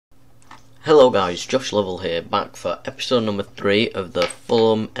Hello guys, JoshLevel here, back for episode number 3 of the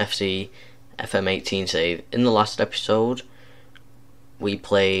Fulham FC FM18 save. In the last episode, we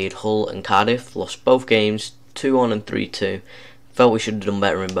played Hull and Cardiff, lost both games, 2-1 and 3-2. Felt we should have done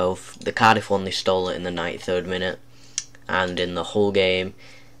better in both. The Cardiff one, they stole it in the 93rd minute, and in the Hull game,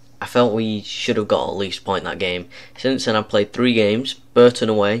 I felt we should have got at least a point that game. Since then, I've played 3 games, Burton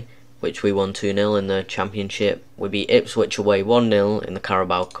away, which we won 2-0 in the Championship. We beat Ipswich away 1-0 in the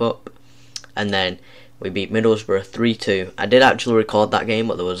Carabao Cup. And then we beat Middlesbrough 3-2. I did actually record that game,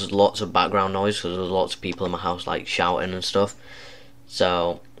 but there was lots of background noise because there was lots of people in my house like shouting and stuff.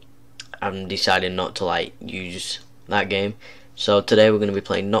 So I'm deciding not to use that game. So today we're going to be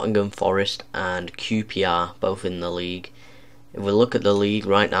playing Nottingham Forest and QPR, both in the league. If we look at the league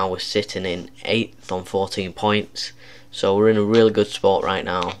right now, we're sitting in 8th on 14 points. So we're in a really good spot right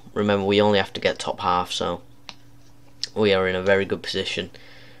now. Remember, we only have to get top half, so we are in a very good position.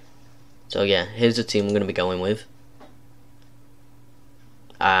 So yeah, here's the team I'm going to be going with.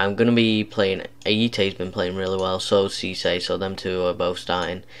 I'm going to be playing, Aite's been playing really well, so Cisse, so them two are both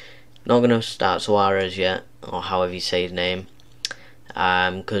starting. Not going to start Suarez yet, or however you say his name,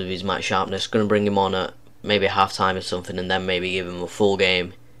 because of his match sharpness. Going to bring him on at maybe half time or something, and then maybe give him a full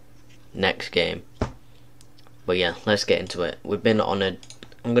game next game. But yeah, let's get into it. We've been on a,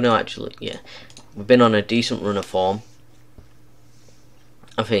 we've been on a decent run of form.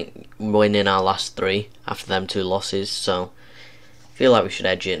 I think winning our last 3 after them 2 losses, so I feel like we should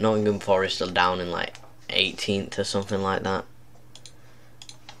edge it. Nottingham Forest are down in 18th or something like that.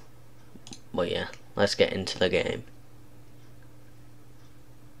 But yeah, let's get into the game.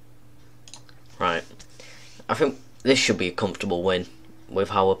 Right, I think this should be a comfortable win with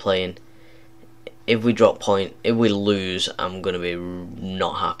how we're playing. If we drop point, if we lose, I'm going to be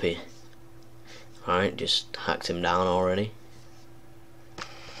not happy. Alright, just hacked him down already.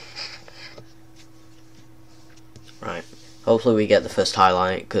 Right, hopefully we get the first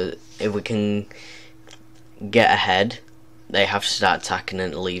highlight, because if we can get ahead, they have to start attacking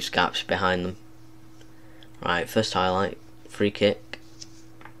and it leaves gaps behind them. Right, first highlight, free kick.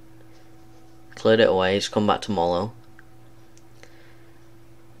 Cleared it away, he's come back to Molo.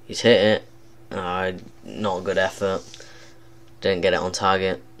 He's hit it. Not a good effort. Didn't get it on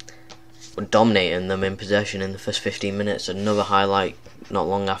target. We're dominating them in possession in the first 15 minutes. Another highlight not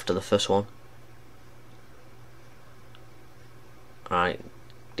long after the first one. Right,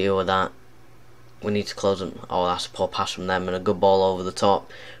 deal with that. We need to close them. Oh, that's a poor pass from them and a good ball over the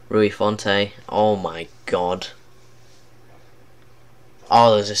top. Rui Fonte. Oh my god.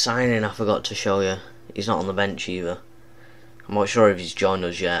 Oh, there's a signing I forgot to show you. He's not on the bench either. I'm not sure if he's joined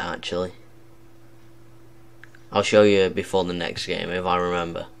us yet, actually. I'll show you before the next game if I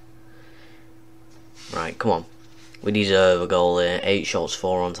remember. Right, come on. We deserve a goal here. 8 shots,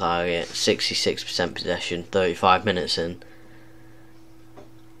 4 on target. 66% possession. 35 minutes in.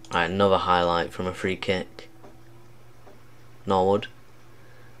 Right, another highlight from a free kick. Norwood.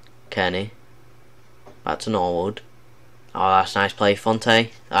 Kenny. Back to Norwood. Oh, that's nice play,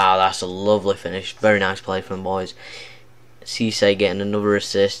 Fonte. Ah, that's a lovely finish. Very nice play from the boys. Cisse getting another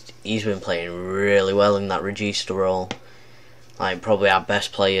assist. He's been playing really well in that Regista role. Probably our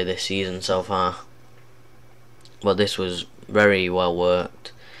best player this season so far. But this was very well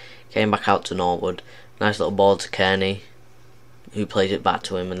worked. Came back out to Norwood. Nice little ball to Kenny, who plays it back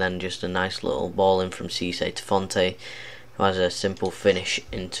to him, and then just a nice little ball in from Cisse to Fonte, who has a simple finish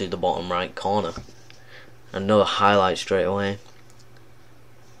into the bottom right corner. Another highlight straight away.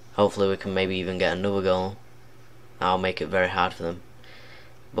 Hopefully we can maybe even get another goal. I'll make it very hard for them.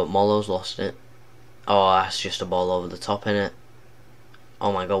 But Molo's lost it. Oh, that's just a ball over the top, innit?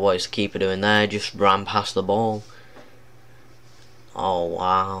 Oh my god, what is the keeper doing there? Just ran past the ball. Oh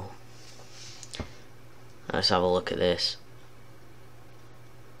wow. Let's have a look at this.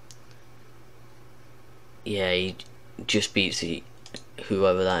 Yeah, he just beats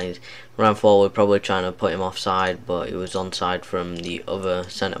whoever that is. Ran forward, probably trying to put him offside, but he was onside from the other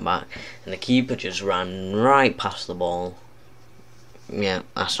centre back, and the keeper just ran right past the ball. Yeah,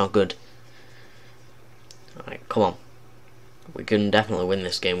 that's not good. Alright, come on. We can definitely win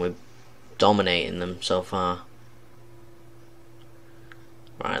this game. We're dominating them so far.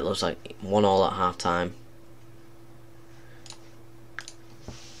 Right, looks like 1-1 at half time.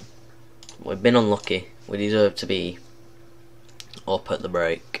 We've been unlucky. We deserve to be up at the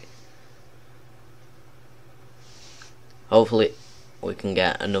break. Hopefully we can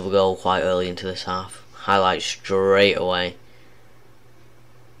get another goal quite early into this half. Highlight straight away.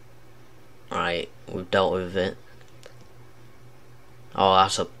 Right, we've dealt with it. Oh,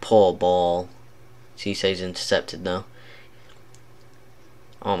 that's a poor ball. Cisse's intercepted now.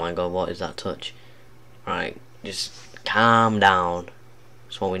 Oh my god, what is that touch? Right, just calm down.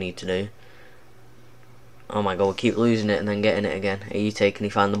 That's what we need to do. Oh my god, we keep losing it and then getting it again. ET, can he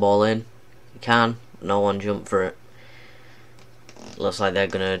find the ball in? He can. No one jumped for it. Looks like they're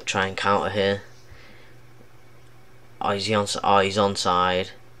gonna try and counter here. Oh, he's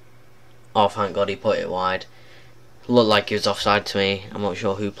onside. Oh, thank god he put it wide. Looked like he was offside to me. I'm not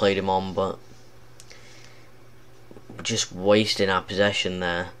sure who played him on, but we're just wasting our possession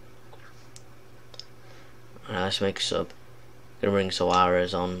there. Alright, let's make a sub. Gonna bring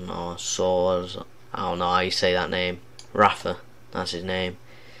Suarez on, or Soares. I don't know how you say that name. Rafa, that's his name.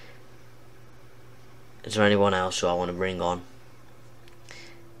 Is there anyone else who I want to bring on?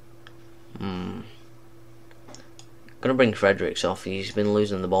 Gonna bring Fredericks off. He's been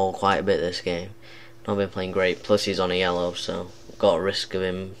losing the ball quite a bit this game. Not been playing great. Plus he's on a yellow, so got a risk of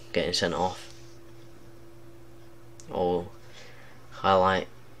him getting sent off. Oh, highlight.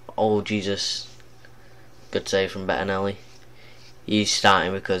 Oh Jesus, good save from Bettinelli. He's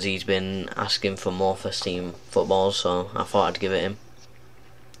starting because he's been asking for more first team footballs, so I thought I'd give it him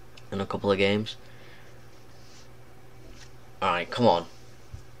in a couple of games. Alright, come on.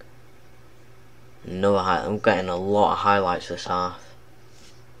 Another highlight. I'm getting a lot of highlights this half.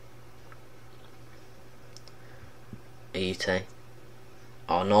 ET.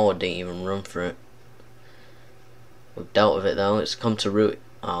 Oh no, I didn't even run for it. We've dealt with it though. It's come to Rui.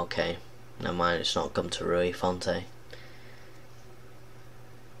 Oh, okay. Never mind, it's not come to Rui Fonte.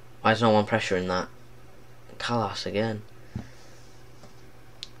 Why is no one pressuring that? Callas again.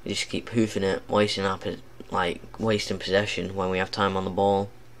 We just keep hoofing it, wasting wasting possession when we have time on the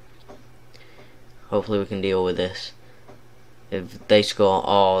ball. Hopefully we can deal with this. If they score,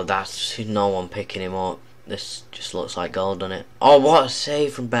 oh, that's no one picking him up. This just looks like goal, doesn't it? Oh, what a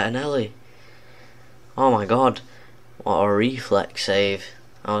save from Bettinelli! Oh my god, what a reflex save!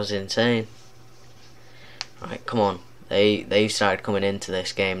 That was insane. Right, come on. They've started coming into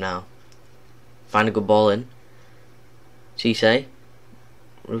this game now. Find a good ball in. Cisse.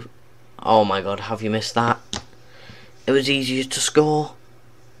 Oh my god, have you missed that? It was easier to score.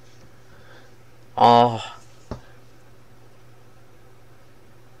 Oh.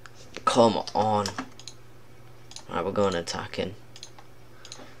 Come on. Right, we're going attacking.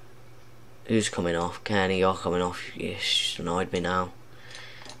 Who's coming off? Kenny, you're coming off. You just annoyed me now.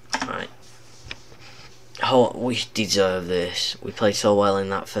 Right. Oh, we deserve this. We played so well in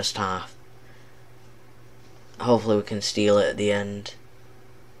that first half. Hopefully we can steal it at the end.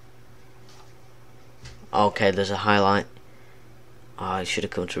 Okay, there's a highlight. Oh, I should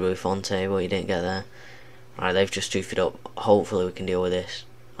have come to Rui Fonte, but he didn't get there. Alright, they've just toofed it up. Hopefully we can deal with this.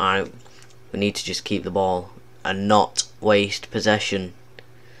 Alright, we need to just keep the ball and not waste possession.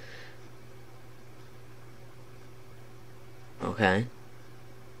 Okay.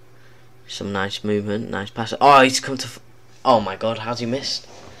 Some nice movement, nice pass. Oh, he's come to... Oh my god, how's he missed?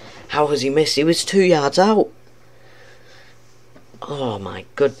 How has he missed? He was 2 yards out. Oh my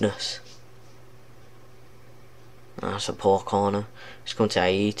goodness. That's a poor corner. He's come to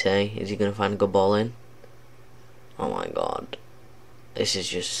Aite. Is he going to find a good ball in? Oh my god. This is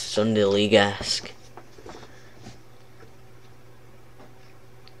just Sunday League-esque.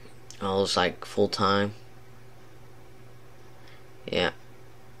 Oh, it's like full time. Yeah.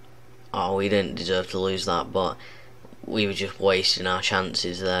 Oh, we didn't deserve to lose that, but we were just wasting our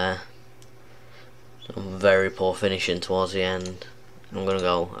chances there. Some very poor finishing towards the end. I'm going to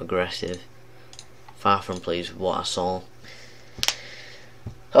go aggressive. Far from pleased with what I saw.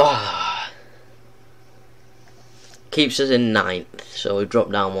 Oh. Keeps us in 9th, so we've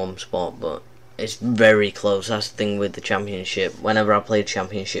dropped down one spot, but it's very close. That's the thing with the championship. Whenever I play a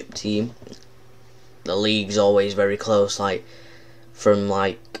championship team, the league's always very close, like from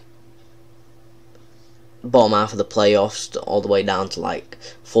like bottom half of the playoffs all the way down to like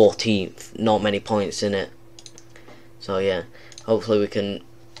 14th. Not many points in it. So yeah, hopefully we can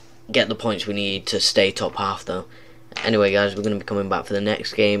get the points we need to stay top half though. Anyway guys, we're going to be coming back for the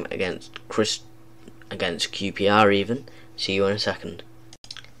next game against QPR even. See you in a second.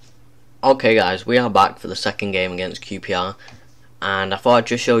 Okay guys, we are back for the second game against QPR, and I thought I'd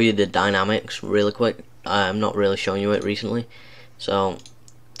just show you the dynamics really quick. I'm not really showing you it recently. So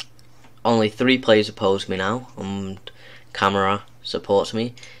only 3 players oppose me now, and camera supports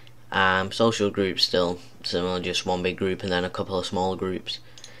me. Social groups still similar, just one big group and then a couple of small groups.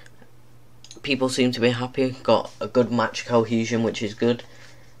 People seem to be happy, got a good match cohesion, which is good.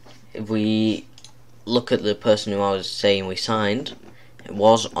 If we look at the person who I was saying we signed, it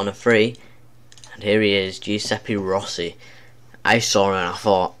was on a free, and here he is, Giuseppe Rossi. I saw him and I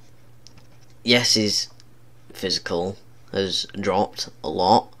thought, yes, he's physical, has dropped a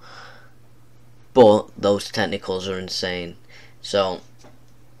lot, but those technicals are insane. So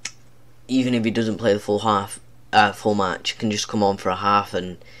even if he doesn't play the full match, can just come on for a half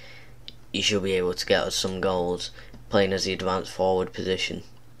and he should be able to get us some goals, playing as the advanced forward position.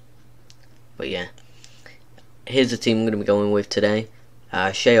 But yeah, here's the team I'm going to be going with today.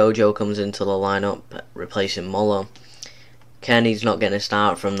 Shea Ojo comes into the lineup, replacing Molo. Kenny's not getting a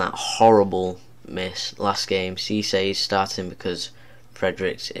start from that horrible miss last game. Cisse is starting because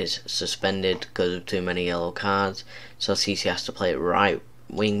Fredericks is suspended because of too many yellow cards, so Cisse has to play right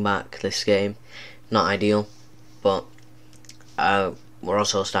wing back this game. Not ideal, but we're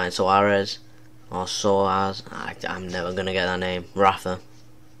also starting Soares, or Soaz. I'm never going to get that name. Rafa.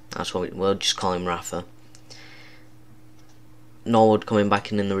 That's what we'll just call him, Rafa. Norwood coming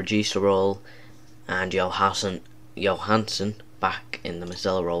back in the Regista role, and Johansson back in the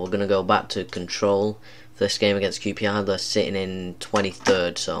Mazzella role. We're going to go back to control for this game against QPR. They're sitting in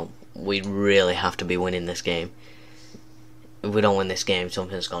 23rd, so we really have to be winning this game. If we don't win this game,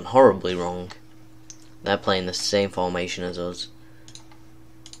 something's gone horribly wrong. They're playing the same formation as us.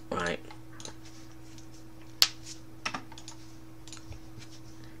 Right.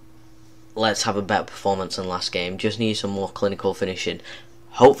 Let's have a better performance than last game. Just need some more clinical finishing.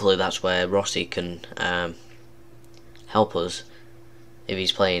 Hopefully that's where Rossi can help us if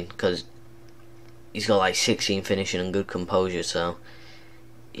he's playing, because he's got like 16 finishing and good composure, so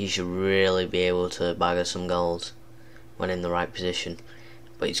he should really be able to bag us some goals when in the right position.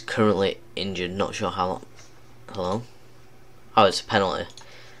 But he's currently injured, not sure how long. Hello? Oh, it's a penalty.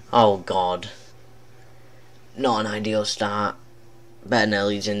 Oh god. Not an ideal start.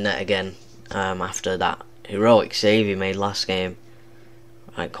 Bettinelli's in net again after that heroic save he made last game.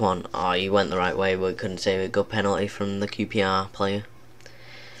 Right, come on. Oh, he went the right way, but couldn't save it. Good penalty from the QPR player.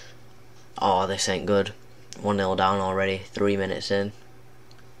 Oh, this ain't good. 1-0 down already, 3 minutes in.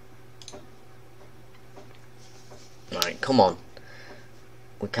 Right, come on.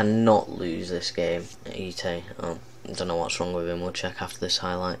 We cannot lose this game. Ite. Oh, I don't know what's wrong with him. We'll check after this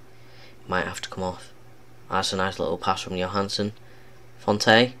highlight. Might have to come off. That's a nice little pass from Johansson.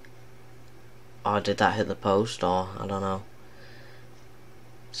 Fonte. Oh, did that hit the post? Or I don't know.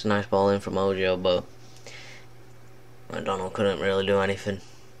 It's a nice ball in from Ojo, but O'Donnell couldn't really do anything.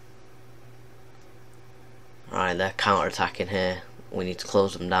 Right, they're counter-attacking here. We need to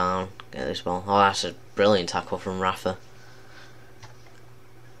close them down. Get this ball. Oh, that's a brilliant tackle from Rafa.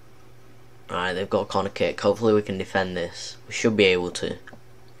 Right, they've got a corner kick. Hopefully we can defend this. We should be able to.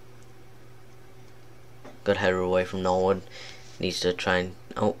 Good header away from Norwood. Needs to try and...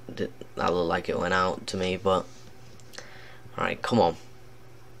 Oh, that looked like it went out to me, but... Alright, come on.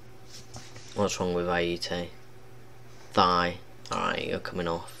 What's wrong with Aite? Thigh. Alright, you're coming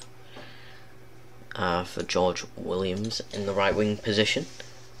off. For George Williams in the right wing position.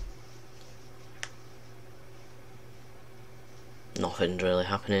 Nothing's really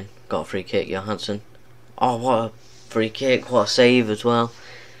happening. Got a free kick, Johansson. Oh, what a free kick. What a save as well.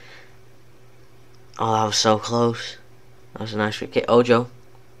 Oh, that was so close. That was a nice free kick. Ojo.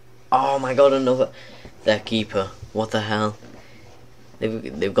 Oh my god, another. Their keeper. What the hell?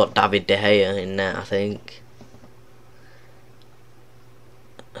 They've got David De Gea in there, I think.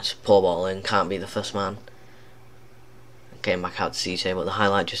 That's a poor ball in. Can't be the first man. Came back out to Cisse, but the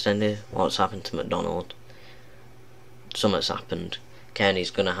highlight just ended. What's happened to McDonald? Something's happened. Kenny's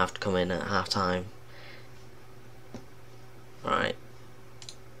gonna have to come in at half time. Right.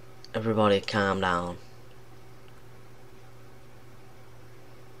 Everybody calm down.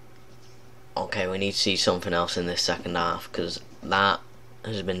 Okay, we need to see something else in this second half, because that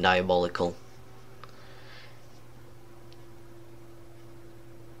has been diabolical.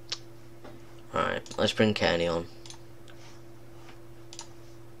 Alright, let's bring Kenny on.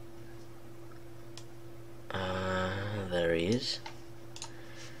 There he is.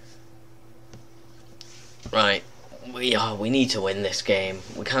 Right, we need to win this game.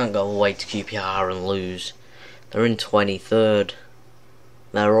 We can't go away to QPR and lose. They're in 23rd.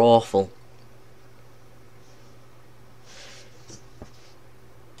 They're awful.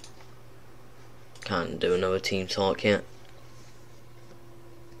 Can't do another team talk yet.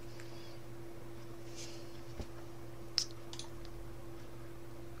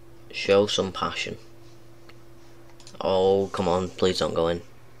 Show some passion. Oh, come on, please don't go in.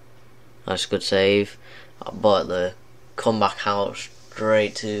 That's a good save. But the comeback out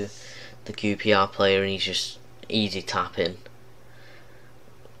straight to the QPR player, and he's just easy tapping.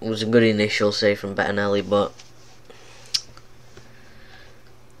 It was a good initial save from Bettinelli, but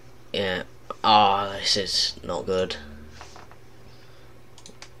yeah. Oh, this is not good.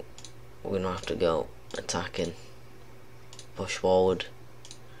 We're gonna have to go attacking. push forward.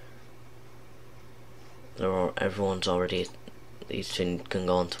 Everyone's already. These two can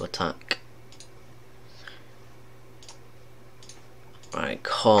go on to attack. Right,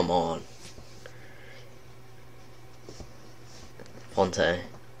 come on. Fonte,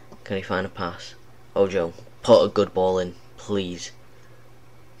 can he find a pass? Ojo, put a good ball in, please.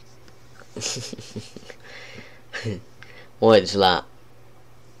 What is that?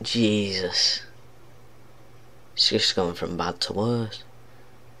 Jesus. It's just going from bad to worse.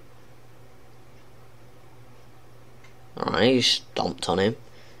 Alright, you stomped on him.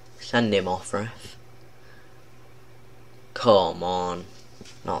 Send him off, ref. Come on.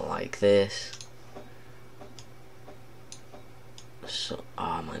 Not like this. So,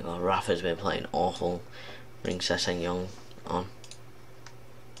 oh my god, Rafa's been playing awful. Bring Sessegnon on.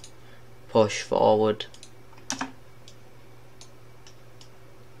 Push forward.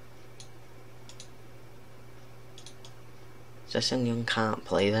 Sessegnon can't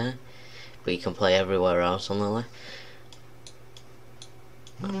play there, but he can play everywhere else on the left.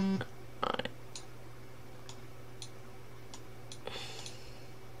 Right.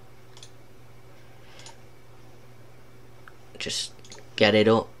 Just get it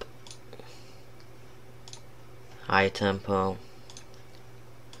up. High tempo.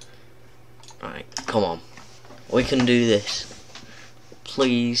 Right, come on. We can do this.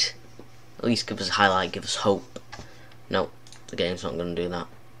 Please. At least give us a highlight, give us hope. No, the game's not going to do that.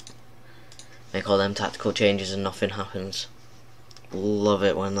 Make all them tactical changes and nothing happens. Love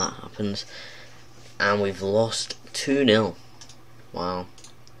it when that happens. And we've lost 2-0. Wow.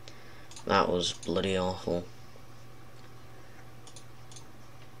 That was bloody awful.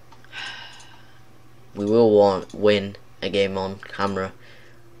 We will win a game on camera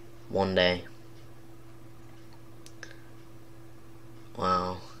one day.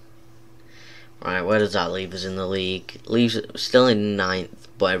 Wow. Right, where does that leave us in the league? Leaves still in 9th,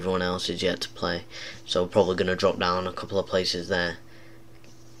 but everyone else is yet to play. So we're probably going to drop down a couple of places there.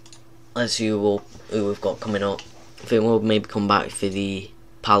 Let's see who we've got coming up. I think we'll maybe come back for the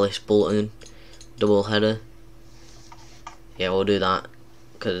Palace Bolton double header. Yeah, we'll do that.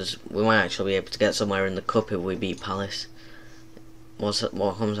 Because we might actually be able to get somewhere in the cup if we beat Palace.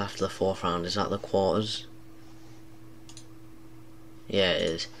 What comes after the 4th round? Is that the quarters? Yeah, it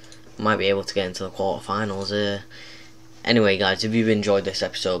is. Might be able to get into the quarterfinals here. Anyway guys, if you've enjoyed this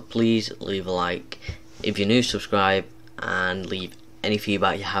episode, please leave a like. If you're new, subscribe and leave any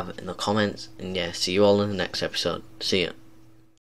feedback you have in the comments. And yeah, see you all in the next episode. See ya.